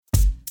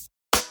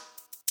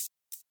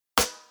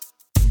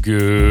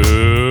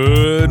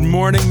Good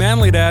morning,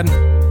 Manly Dad,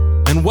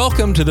 and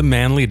welcome to the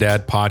Manly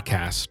Dad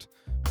Podcast,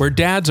 where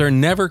dads are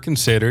never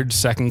considered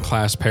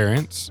second-class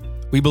parents.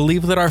 We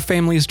believe that our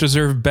families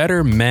deserve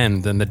better men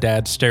than the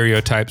dad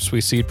stereotypes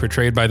we see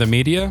portrayed by the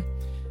media,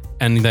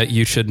 and that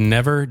you should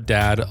never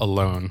dad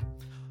alone.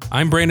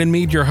 I'm Brandon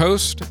Mead, your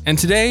host, and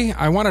today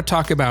I want to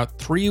talk about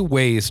 3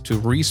 ways to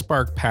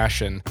re-spark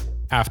passion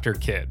after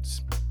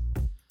kids.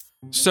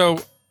 So,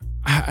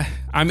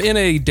 I'm in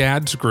a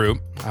dad's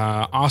group,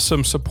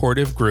 awesome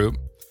supportive group,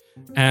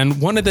 and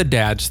one of the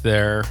dads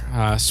there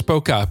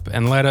spoke up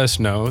and let us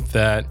know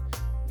that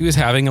he was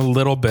having a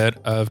little bit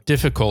of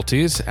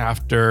difficulties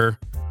after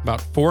about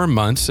 4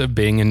 months of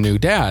being a new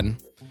dad.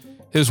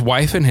 His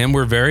wife and him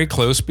were very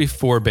close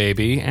before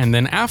baby, and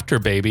then after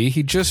baby,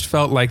 he just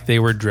felt like they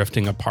were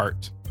drifting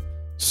apart.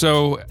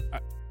 So,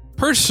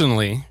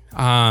 personally,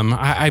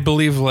 I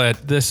believe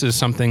that this is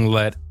something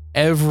that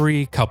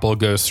every couple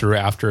goes through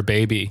after a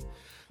baby.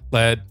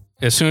 That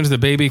as soon as the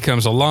baby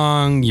comes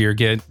along, you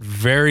get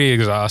very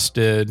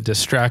exhausted,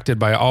 distracted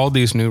by all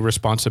these new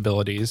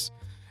responsibilities.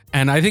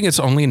 And I think it's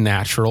only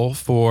natural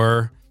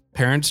for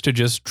parents to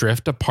just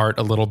drift apart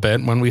a little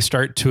bit when we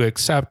start to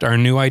accept our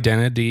new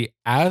identity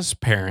as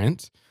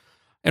parents.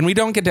 And we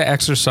don't get to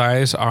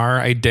exercise our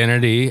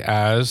identity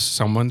as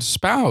someone's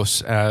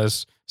spouse,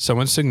 as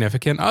someone's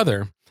significant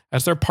other,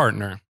 as their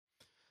partner.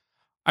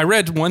 I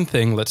read one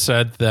thing that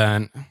said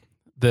that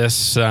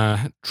this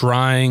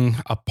drawing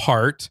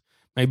apart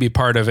may be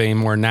part of a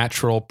more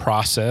natural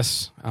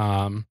process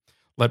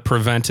that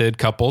prevented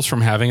couples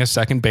from having a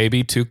second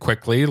baby too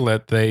quickly,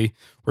 that they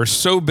were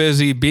so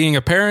busy being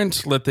a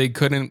parent that they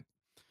couldn't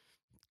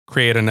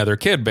create another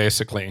kid,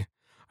 basically.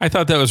 I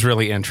thought that was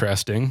really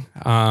interesting.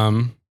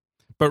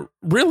 But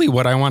really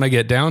what I want to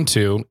get down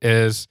to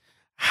is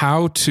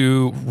how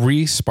to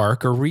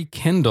re-spark or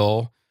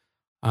rekindle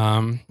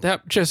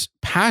that just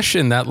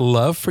passion, that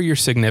love for your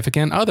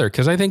significant other.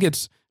 Because I think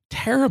it's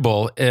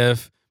terrible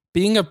if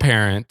being a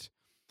parent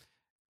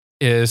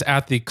is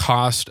at the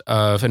cost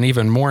of an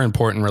even more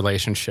important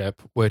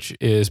relationship, which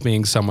is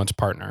being someone's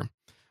partner.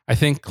 I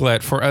think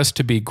that for us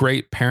to be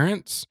great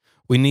parents,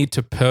 we need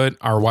to put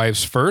our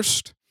wives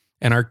first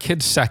and our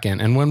kids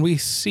second. And when we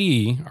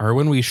see, or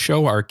when we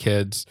show our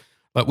kids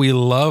that we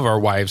love our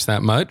wives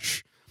that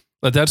much,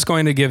 that's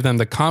going to give them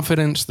the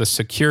confidence, the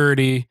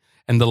security,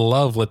 and the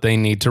love that they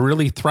need to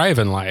really thrive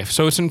in life.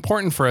 So it's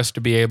important for us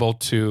to be able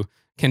to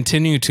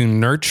continue to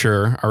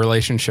nurture our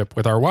relationship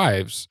with our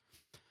wives.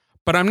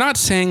 But I'm not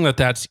saying that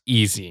that's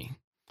easy,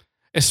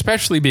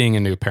 especially being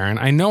a new parent.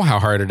 I know how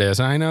hard it is.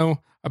 And I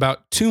know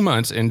about 2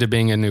 months into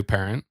being a new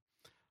parent,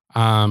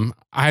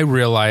 I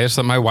realized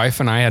that my wife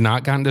and I had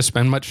not gotten to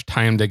spend much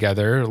time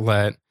together,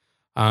 that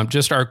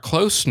just our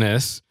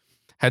closeness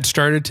had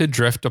started to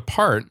drift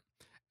apart,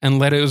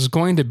 and that it was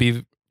going to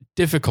be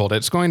difficult.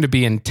 It's going to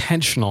be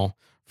intentional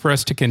for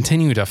us to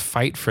continue to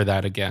fight for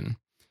that again.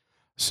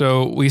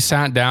 So we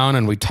sat down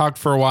and we talked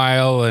for a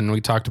while, and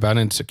we talked about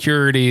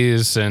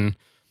insecurities and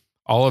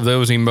all of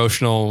those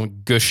emotional,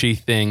 gushy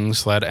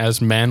things that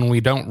as men, we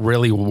don't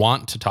really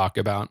want to talk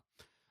about.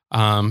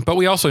 But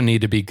we also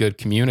need to be good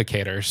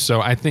communicators.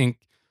 So I think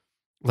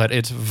that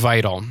it's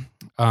vital.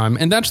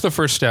 And that's the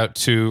first step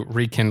to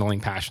rekindling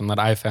passion that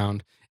I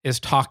found, is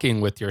talking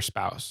with your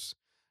spouse,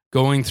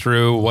 going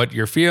through what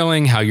you're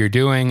feeling, how you're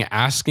doing,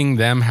 asking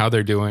them how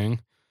they're doing.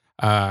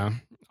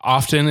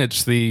 Often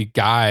it's the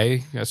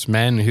guy, us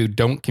men, who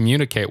don't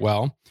communicate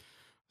well.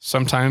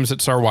 Sometimes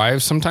it's our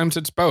wives, sometimes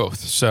it's both.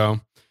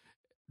 So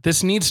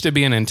this needs to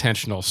be an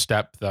intentional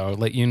step, though,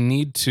 that you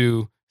need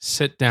to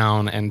sit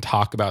down and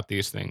talk about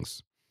these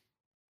things.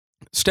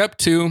 Step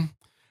 2,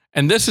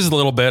 and this is a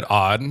little bit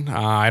odd.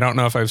 I don't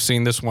know if I've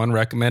seen this one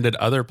recommended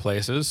other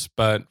places,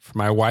 but for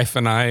my wife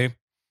and I,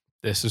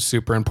 this is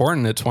super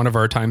important. It's one of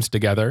our times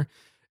together,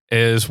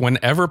 is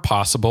whenever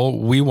possible,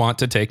 we want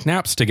to take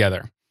naps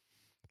together.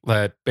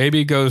 Let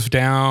baby goes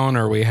down,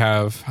 or we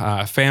have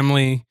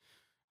family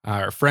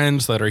or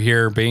friends that are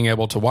here being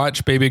able to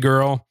watch baby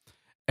girl.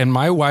 And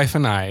my wife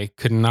and I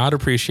could not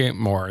appreciate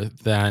more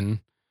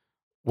than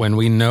when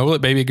we know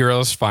that baby girl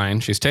is fine,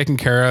 she's taken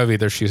care of,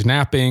 either she's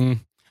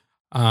napping,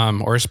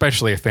 or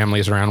especially if family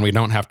is around, we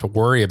don't have to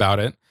worry about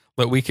it,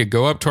 that we could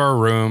go up to our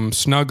room,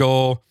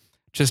 snuggle,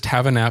 just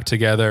have a nap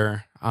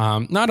together.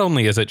 Not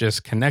only is it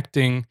just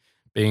connecting,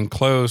 being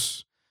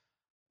close,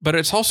 but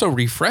it's also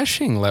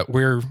refreshing that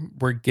we're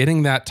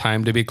getting that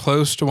time to be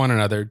close to one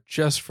another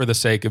just for the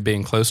sake of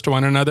being close to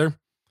one another,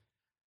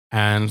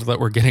 and that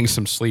we're getting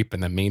some sleep in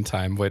the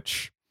meantime,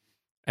 which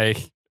I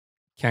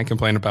can't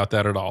complain about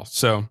that at all.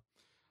 So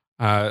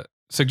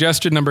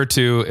suggestion number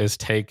 2 is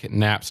take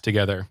naps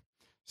together.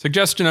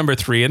 Suggestion number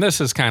 3, and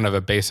this is kind of a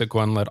basic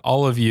one that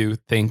all of you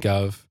think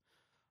of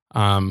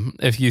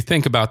if you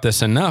think about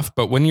this enough,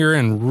 but when you're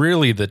in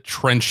really the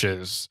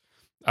trenches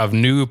of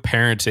new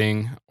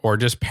parenting or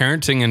just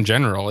parenting in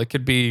general, it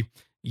could be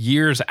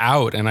years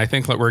out. And I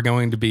think that we're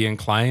going to be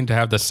inclined to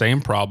have the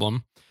same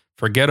problem.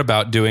 Forget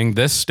about doing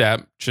this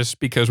step just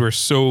because we're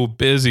so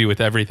busy with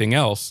everything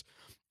else,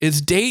 is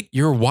date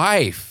your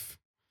wife.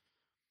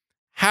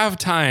 have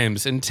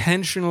times,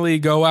 intentionally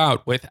go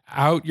out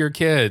without your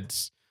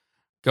kids.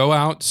 Go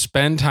out,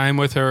 spend time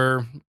with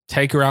her,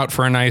 take her out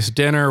for a nice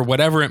dinner,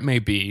 whatever it may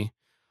be,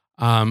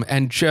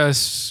 and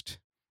just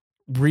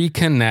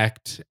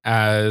reconnect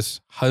as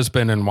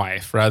husband and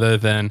wife rather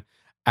than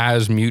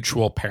as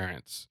mutual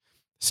parents.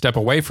 Step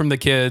away from the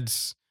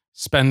kids,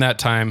 spend that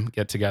time,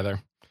 get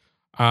together.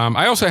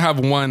 I also have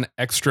one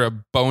extra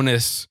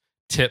bonus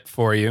tip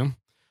for you,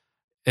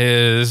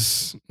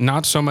 is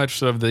not so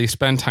much of the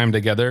spend time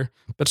together,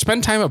 but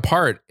spend time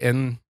apart.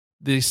 And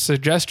the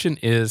suggestion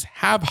is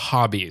have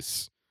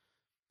hobbies.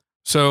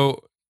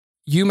 So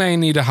you may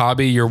need a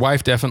hobby. Your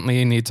wife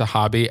definitely needs a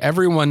hobby.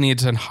 Everyone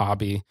needs a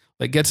hobby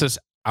that gets us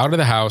out of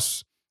the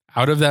house,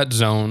 out of that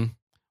zone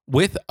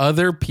with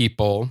other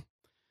people,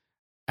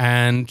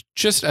 and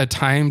just a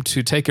time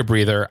to take a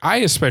breather. I,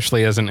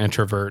 especially as an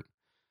introvert,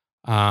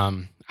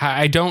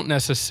 I don't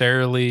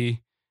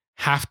necessarily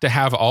have to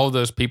have all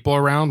those people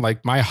around.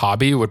 Like, my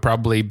hobby would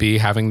probably be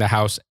having the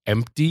house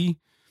empty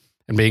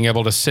and being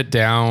able to sit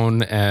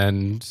down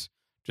and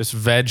just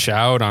veg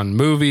out on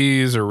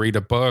movies or read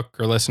a book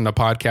or listen to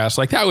podcasts.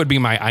 Like, that would be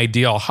my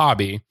ideal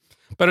hobby,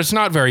 but it's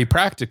not very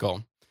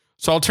practical.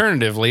 So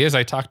alternatively, as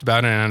I talked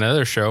about in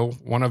another show,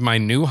 one of my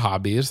new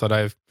hobbies that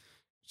I've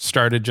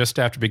started just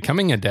after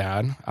becoming a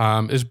dad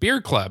is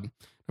beer club.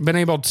 I've been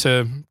able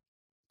to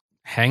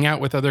hang out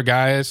with other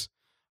guys.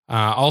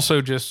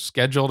 Also just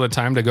scheduled a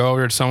time to go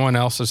over to someone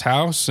else's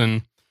house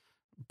and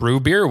brew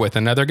beer with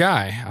another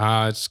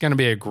guy. It's going to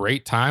be a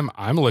great time.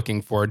 I'm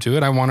looking forward to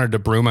it. I wanted to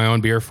brew my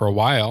own beer for a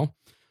while,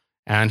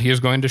 and he is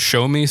going to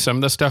show me some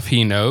of the stuff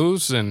he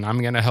knows, and I'm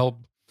going to help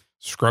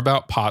scrub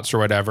out pots or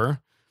whatever.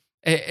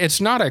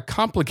 It's not a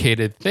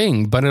complicated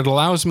thing, but it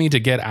allows me to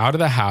get out of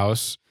the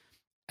house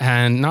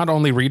and not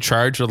only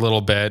recharge a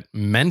little bit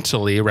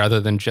mentally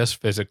rather than just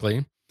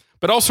physically,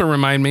 but also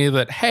remind me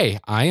that, hey,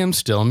 I am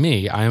still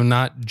me. I am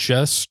not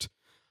just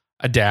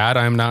a dad.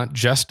 I'm not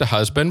just a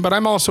husband, but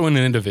I'm also an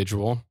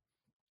individual.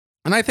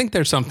 And I think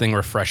there's something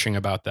refreshing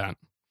about that.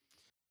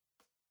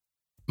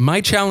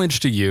 My challenge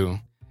to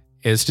you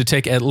is to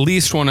take at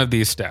least one of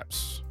these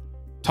steps: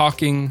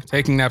 talking,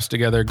 taking naps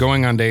together,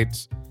 going on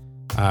dates,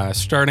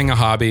 starting a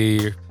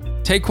hobby.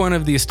 Take one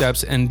of these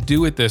steps and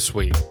do it this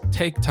week.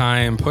 Take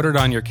time, put it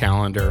on your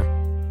calendar,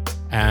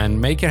 and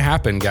make it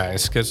happen,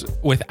 guys. Because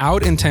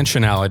without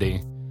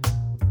intentionality,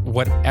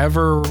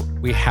 whatever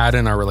we had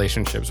in our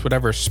relationships,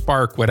 whatever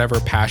spark, whatever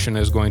passion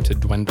is going to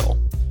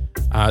dwindle.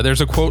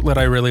 There's a quote that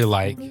I really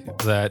like,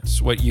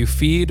 that's what you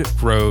feed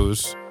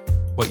grows,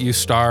 what you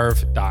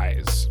starve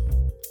dies.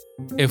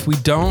 If we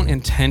don't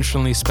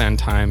intentionally spend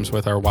times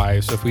with our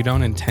wives, if we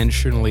don't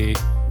intentionally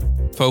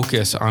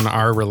focus on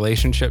our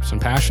relationships and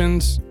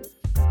passions,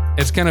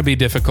 it's going to be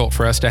difficult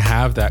for us to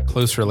have that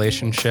close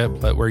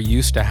relationship that we're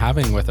used to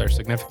having with our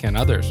significant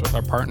others, with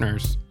our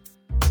partners.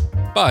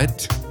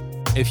 But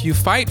if you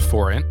fight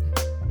for it,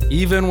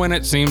 even when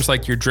it seems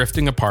like you're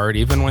drifting apart,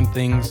 even when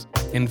things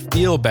can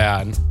feel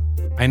bad,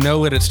 I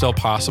know that it's still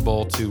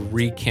possible to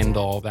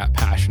rekindle that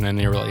passion in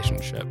your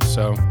relationship.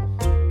 So,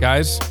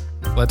 guys,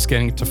 let's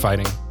get into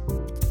fighting.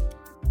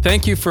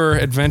 Thank you for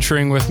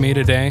adventuring with me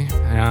today.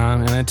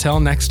 And until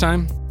next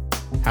time,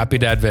 happy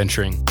dad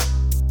venturing.